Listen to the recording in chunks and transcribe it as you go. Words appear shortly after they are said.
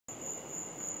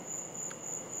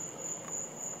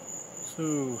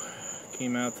So,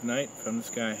 came out tonight, found this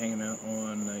guy hanging out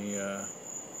on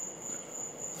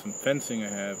some fencing I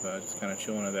have, just kind of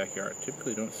chilling in the backyard.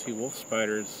 Typically don't see wolf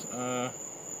spiders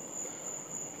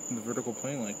in the vertical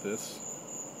plane like this.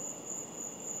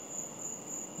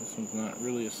 This one's not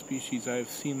really a species I've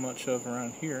seen much of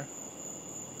around here.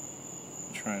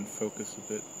 Try and focus a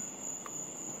bit.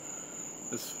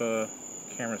 This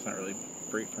camera's not really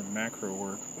great for macro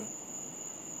work, but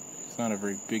it's not a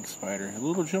very big spider. A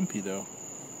little jumpy though.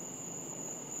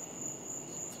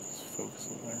 Let's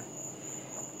focus it there.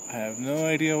 I have no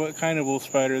idea what kind of wolf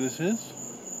spider this is.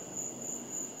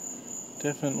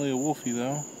 Definitely a wolfie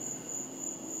though.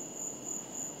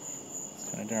 It's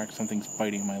kind of dark. Something's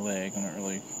biting my leg. I'm not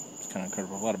really. It's kind of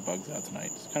covered with a lot of bugs out tonight.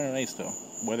 It's kind of nice though.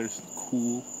 Weather's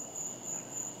cool.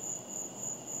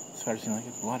 Spiders seem like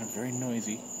it's a lot of very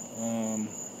noisy.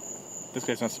 This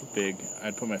guy's not so big.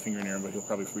 I'd put my finger near him, but he'll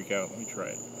probably freak out. Let me try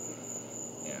it.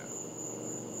 Yeah.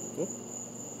 Whoop.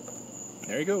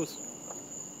 There he goes.